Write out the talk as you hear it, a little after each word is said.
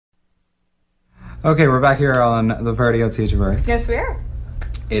Okay, we're back here on the party at CHMR. Yes, we are.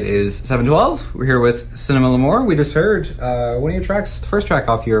 It is 7:12. We're here with Cinema L'Amour. We just heard one of your tracks, the first track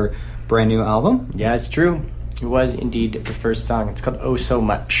off your brand new album. Yeah, it's true. It was indeed the first song. It's called Oh So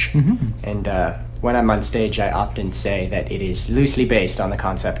Much. And when I'm on stage, I often say that it is loosely based on the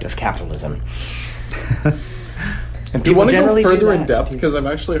concept of capitalism. Do you want to go further in depth? Because I've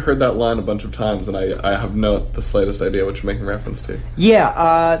actually heard that line a bunch of times, and I have not the slightest idea what you're making reference to.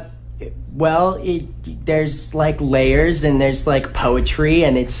 Yeah, well, there's like layers and there's like poetry,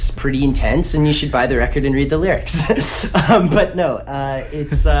 and it's pretty intense, and you should buy the record and read the lyrics. But no,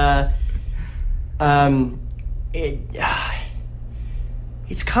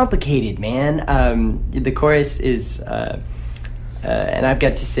 it's complicated, man. The chorus is, and I've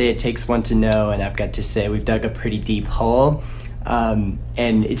got to say it takes one to know, and I've got to say we've dug a pretty deep hole. And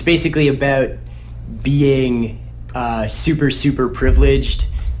it's basically about being super privileged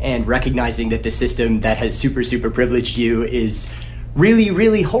and recognizing that the system that has super privileged you is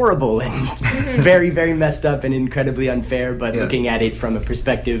really horrible and very messed up and incredibly unfair, but looking at it from a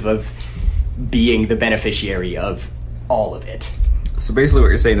perspective of being the beneficiary of all of it. So basically what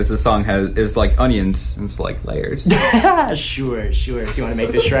you're saying is this song is like onions, and it's like layers. Sure. If you want to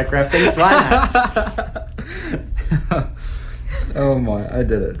make the Shrek reference, why not? Oh my, I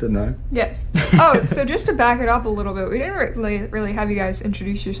did it, didn't I? Yes. Oh, so just to back it up a little bit, we didn't really have you guys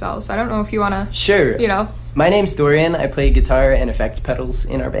introduce yourselves. I don't know if you want to... Sure. My name's Dorian. I play guitar and effects pedals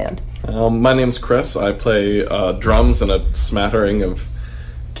in our band. My name's Chris. I play drums and a smattering of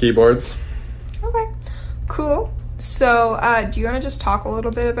keyboards. Okay. Cool. So, do you want to just talk a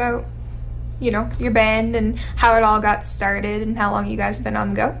little bit about, your band and how it all got started and how long you guys have been on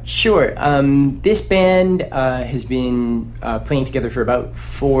the go? Sure. This band has been playing together for about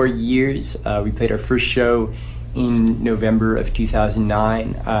 4 years. We played our first show in November of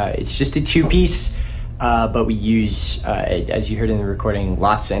 2009. It's just a two-piece, but we use, as you heard in the recording,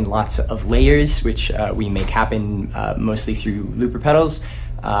 lots and lots of layers, which we make happen mostly through looper pedals.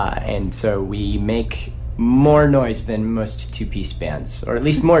 And so we make more noise than most two-piece bands, or at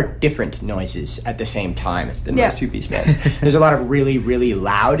least more different noises at the same time than most two-piece bands. There's a lot of really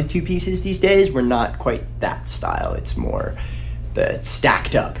loud two-pieces these days. We're not quite that style. It's more the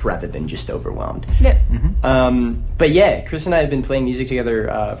stacked up rather than just overwhelmed. Yeah. But yeah, Chris and I have been playing music together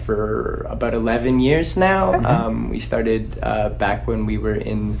for about 11 years now. Okay. We started back when we were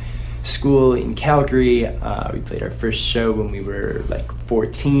in school in Calgary. We played our first show when we were like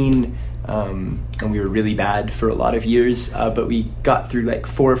 14. And we were really bad for a lot of years, but we got through like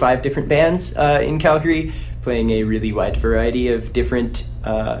 4 or 5 different bands in Calgary, playing a really wide variety of different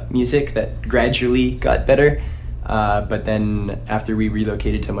music that gradually got better. But then after we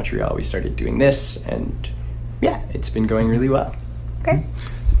relocated to Montreal, we started doing this, and yeah, it's been going really well. Okay.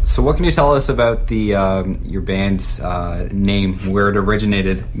 So what can you tell us about the your band's name, where it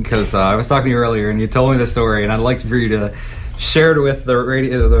originated? Because I was talking to you earlier, and you told me the story, and I'd like for you to share it with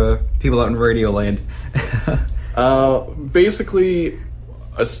the people out in Radio Land. Basically,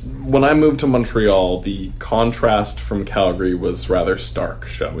 when I moved to Montreal, the contrast from Calgary was rather stark,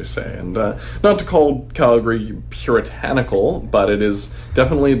 shall we say. And not to call Calgary puritanical, but it is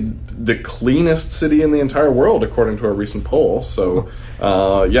definitely the cleanest city in the entire world, according to a recent poll. So,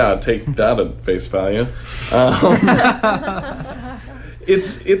 take that at face value.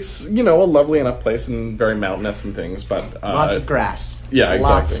 It's a lovely enough place and very mountainous and things, but lots of grass. Yeah,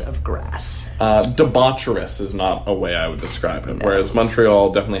 exactly. Lots of grass. Debaucherous is not a way I would describe it. No. Whereas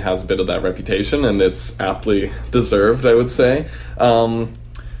Montreal definitely has a bit of that reputation, and it's aptly deserved, I would say.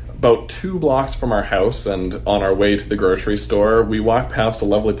 About 2 blocks from our house, and on our way to the grocery store, we walked past a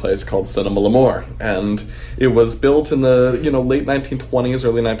lovely place called Cinema L'Amour, and it was built in the late 1920s,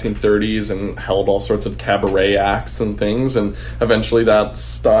 early 1930s, and held all sorts of cabaret acts and things. And eventually, that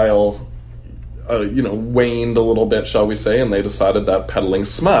style, waned a little bit, shall we say, and they decided that peddling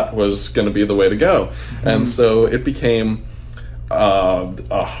smut was going to be the way to go, and so it became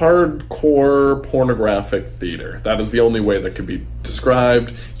a hardcore pornographic theater. That is the only way that could be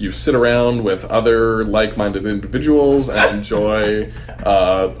described. You sit around with other like-minded individuals and enjoy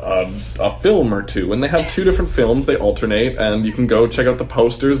a film or two. And they have 2 different films. They alternate, and you can go check out the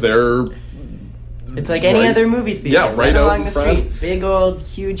posters. It's like any other movie theater. Yeah, right out along in the front. street. Big old,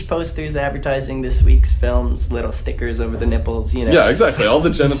 huge posters advertising this week's films. Little stickers over the nipples. Yeah, exactly. All the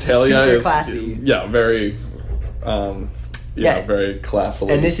genitalia super is classy. Yeah, very. Very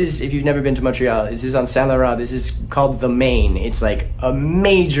classily. And this is, if you've never been to Montreal, this is on Saint Laurent. This is called the Main. It's like a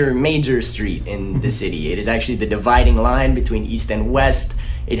major street in the city. It is actually the dividing line between east and west.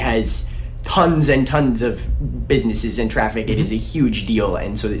 It has tons and tons of businesses and traffic. It is a huge deal,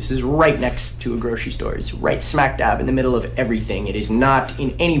 and so this is right next to a grocery store. It's right smack dab in the middle of everything. It is not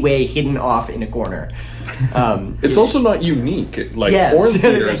in any way hidden off in a corner. It's also not unique, like Yeah, foreign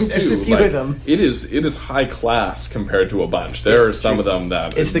theaters there's too. a few like, of them. It is high class compared to a bunch. There are It's some true. of them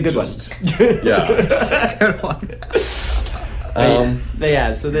that It's the good just, ones. Yeah. Good one.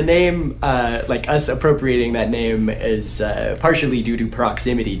 Yeah, so the name, like us appropriating that name is partially due to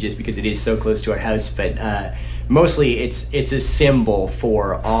proximity, just because it is so close to our house, but mostly it's a symbol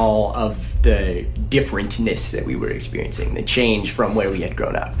for all of the differentness that we were experiencing, the change from where we had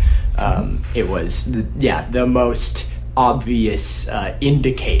grown up. It was, the most obvious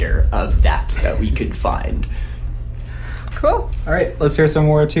indicator of that we could find. Cool. All right, let's hear some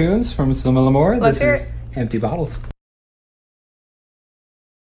more tunes from Cinema L'Amour. Let's This hear is it. Empty Bottles.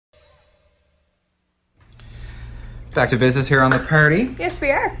 Back to business here on the party. Yes, we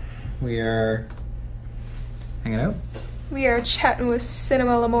are. We are hanging out. We are chatting with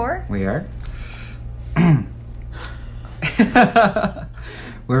Cinema L'Amour. We are.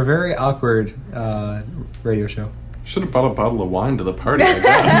 We're a very awkward radio show. Should have brought a bottle of wine to the party, I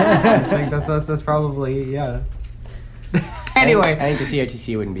guess. I think that's probably, yeah. Anyway. I think the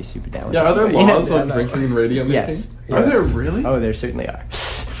CRTC wouldn't be super down with Yeah, that, are there but, you know, laws on drinking and radio making? Yes. Are Yes. there really? Oh, there certainly are.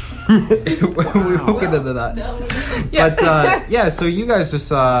 we won't get into that. Yeah. But so you guys just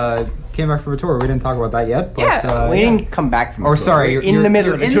came back from a tour. We didn't talk about that yet. But, Yeah. We didn't come back from a Or tour. sorry, We're you're in the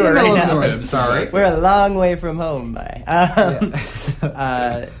middle of you're a in tour the middle right of now. the tour. Sorry. We're a long way from home. Bye.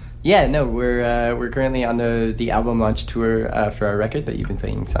 We're currently on the album launch tour for our record that you've been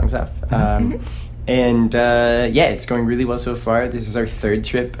playing songs off. And it's going really well so far. This is our third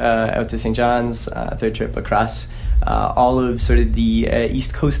trip out to St. John's, third trip across all of sort of the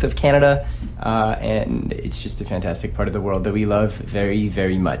east coast of Canada, and it's just a fantastic part of the world that we love very,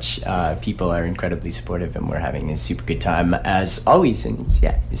 very much. People are incredibly supportive, and we're having a super good time as always, and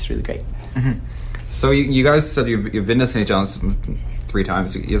it's really great. So you guys said you've been to St. John's 3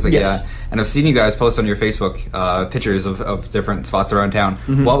 times. It's like, Yes. yeah. And I've seen you guys post on your Facebook pictures of different spots around town.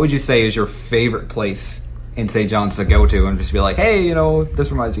 What would you say is your favorite place in St. John's to go to and just be like, hey, this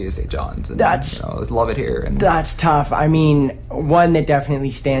reminds me of St. John's. And, That's- love it here. And That's tough. I mean, one that definitely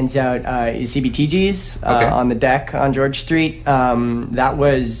stands out is CBTG's Okay. on the deck on George Street. That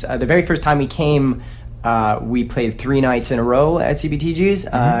was the very first time we came. We played 3 nights in a row at CBTG's,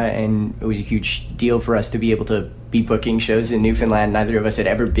 and it was a huge deal for us to be able to be booking shows in Newfoundland. Neither of us had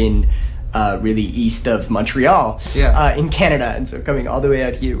ever been really east of Montreal in Canada, and so coming all the way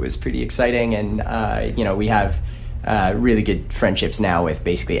out here was pretty exciting. And we have really good friendships now with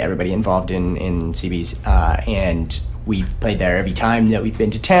basically everybody involved in CB's, and we've played there every time that we've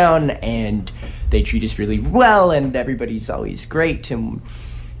been to town, and they treat us really well, and everybody's always great. And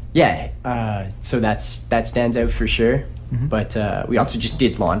so that stands out for sure. But we also just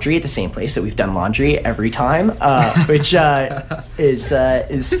did laundry at the same place that we've done laundry every time, which is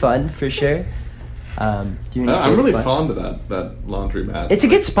fun for sure. Do you have any I'm favorite really spots? fond of that laundromat. It's a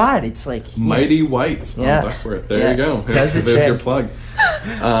good spot. It's like Mighty Whites on Yeah. Duckworth. There Yeah. you go. Does the There's your trick. plug.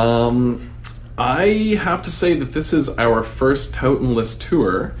 I have to say that this is our first Towtonless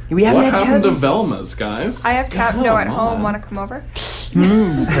tour. We haven't What had happened to Towtons. Velma's, guys? I have Tapno at Come home. on. Want to come over?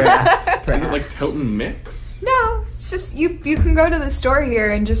 perhaps. Is it like Towton Mix? No, it's just you can go to the store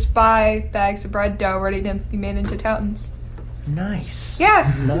here and just buy bags of bread dough ready to be made into Towtons. Nice.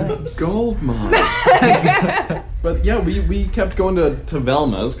 Yeah. Nice. Gold mine. But yeah, we kept going to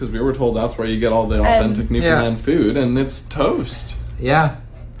Velma's because we were told that's where you get all the authentic Newfoundland food, and it's toast. Yeah.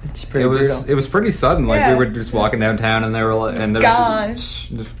 It's pretty It brutal. was pretty sudden. Like Yeah. we were just walking downtown and there were and there gone. was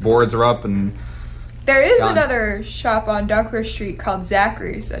just boards are up and There is Gone. another shop on Duckworth Street called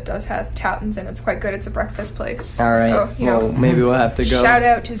Zachary's that does have Towtons, and it's quite good. It's a breakfast place. All right. So, well, maybe we'll have to go. shout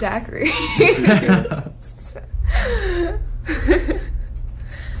out to Zachary.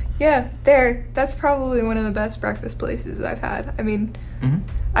 Yeah, that's probably one of the best breakfast places I've had. I mean,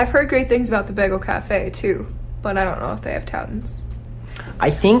 I've heard great things about the Bagel Cafe too, but I don't know if they have Towtons.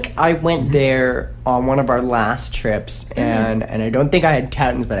 I think I went there on one of our last trips, and I don't think I had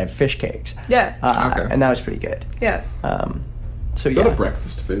Towtons, but I had fish cakes. Yeah, Okay. And that was pretty good. yeah. So Is yeah. that a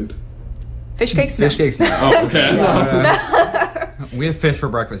breakfast food? Fish cakes. fish cakes now. Oh, okay. We have fish for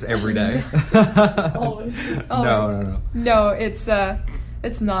breakfast every day. Always. No. No, it's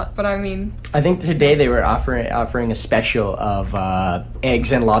not. But I mean, I think today they were offering a special of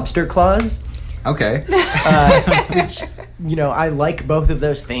eggs and lobster claws. Okay. Which, I like both of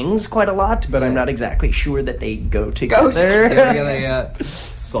those things quite a lot, but I'm not exactly sure that they go together. Together,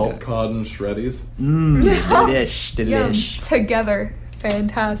 Salt cod and shreddies. Delish. yum, together.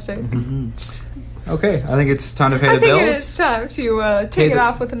 Fantastic. Okay, I think it's time to pay I the think bills. it is time to take it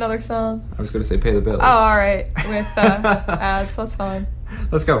off with another song. I was going to say pay the bills. Oh, all right. With ads, that's fine.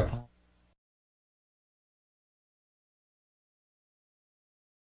 Let's go.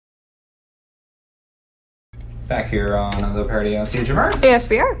 Back here on the party on CHMR. Yes,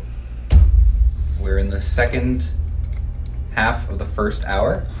 we are. We're in the second half of the first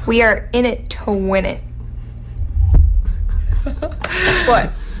hour. We are in it to win it.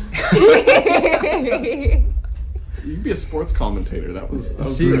 What? You could be a sports commentator. That was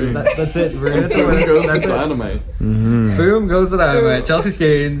See, great. that's it. We're in it to Boom win it. goes the That's it. dynamite. Boom goes the dynamite. Chelsea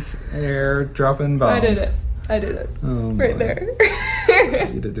Skanes, air dropping bombs. I did it. Oh, Right boy. there.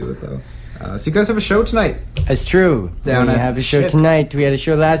 You did do it though. So you guys have a show tonight. That's true. Down we at have the a show ship. tonight. We had a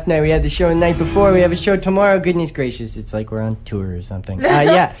show last night. We had the show the night before. We have a show tomorrow. Goodness gracious, it's like we're on tour or something.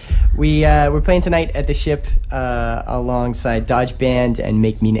 Yeah, we're playing tonight at the ship alongside Dodge Band and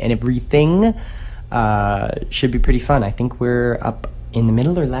Make Mean and Everything. Should be pretty fun. I think we're up in the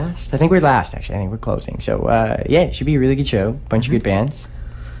middle or last. I think we're last actually. I think we're closing. So yeah, it should be a really good show. Bunch of good bands.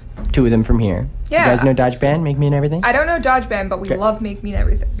 Two of them from here. Yeah. You guys know Dodge Band, Make Me and Everything? I don't know Dodge Band, but we Okay. love Make Me and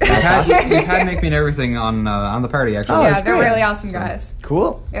Everything. We've had Make Me and Everything on the party actually. Oh, Yeah, that's they're great. really awesome guys.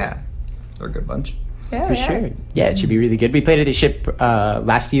 Cool. Yeah. They're a good bunch. Yeah, For yeah. sure. Yeah, it should be really good. We played at the ship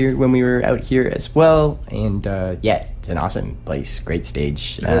last year when we were out here as well. And yeah, it's an awesome place. Great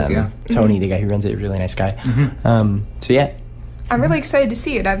stage. It is, yeah. Tony, the guy who runs it, really nice guy. So yeah. I'm really excited to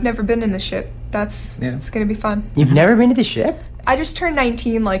see it. I've never been in the ship. Yeah. It's gonna be fun. You've never been to the ship? I just turned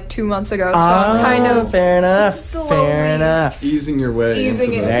 19 like 2 months ago, so I'm kind of Fair enough. slowly Fair enough. Easing your way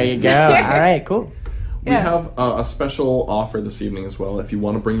Easing into it. the... There you go. All right, cool. We have a special offer this evening as well. If you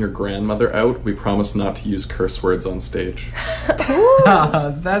want to bring your grandmother out, we promise not to use curse words on stage.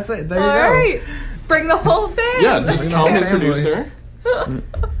 That's it. There you All go. right. Bring the whole thing. Yeah, just Bring come the introduce family. her.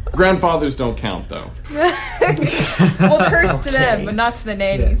 Grandfathers don't count, though. We'll curse to them, Okay. but not to the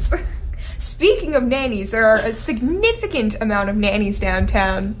nannies. Speaking of nannies, there are a significant amount of nannies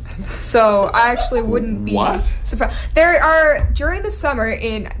downtown. So I actually wouldn't be What? surprised. There are, during the summer,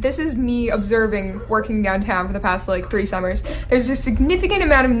 this is me observing working downtown for the past like 3 summers, there's a significant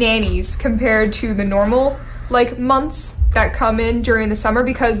amount of nannies compared to the normal like months that come in during the summer,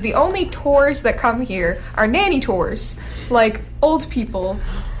 because the only tours that come here are nanny tours, like old people.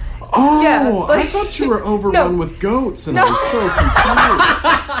 Oh, Yeah, I like- thought you were overrun No. with goats, and No. I was so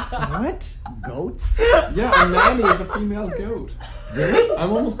confused. What? Goats? Yeah, a nanny is a female goat. Really?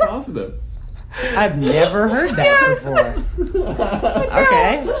 I'm almost positive. I've never heard that Yes. before.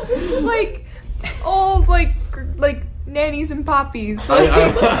 Okay. Like old like nannies and poppies. I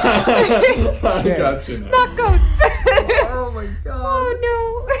Yeah. got you now. Not goats. Oh my god.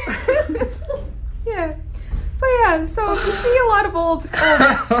 Oh no. Yeah. But yeah, so if you see a lot of old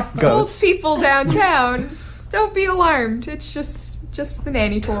Goats. people downtown, don't be alarmed. It's just the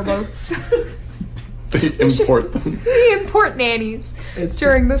nanny tour boats. They import them. We import nannies It's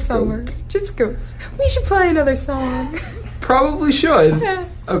during the just summer. goats. Just goats. We should play another song. Probably should. Yeah.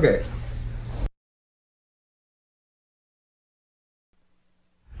 Okay.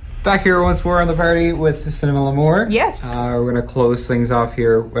 Back here once more on the party with Cinema L'Amour. Yes. We're going to close things off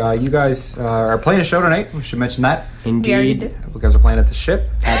here. You guys are playing a show tonight. We should mention that. We already Indeed. did. You guys are playing at the ship.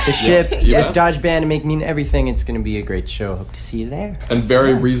 At the ship. Yeah. With Dodge Band and Make Me and Everything, it's going to be a great show. Hope to see you there. And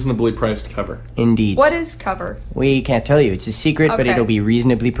very reasonably priced cover. Indeed. What is cover? We can't tell you. It's a secret, but Okay. it'll be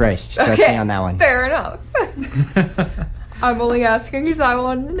reasonably priced. Trust me on that one. Fair enough. I'm only asking because I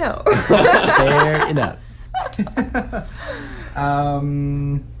wanted to know. Fair enough.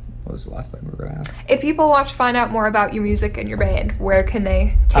 What was the last thing we were going to ask? If people want to find out more about your music and your band, where can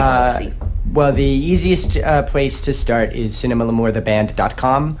they take a look-see? Well, the easiest place to start is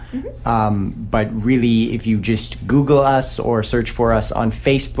cinemalamourtheband.com. But really, if you just Google us or search for us on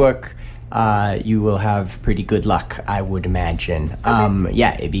Facebook, you will have pretty good luck, I would imagine.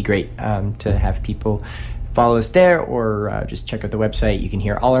 Yeah, it'd be great to have people follow us there, or just check out the website. You can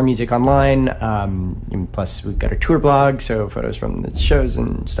hear all our music online. And plus, we've got a tour blog, so photos from the shows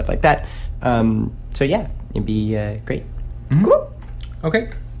and stuff like that. So yeah, it'd be great. Cool.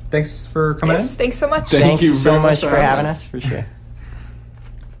 Okay. Thanks for coming Yes, in. thanks so much. Thank Thanks you so very much much for having us, for sure.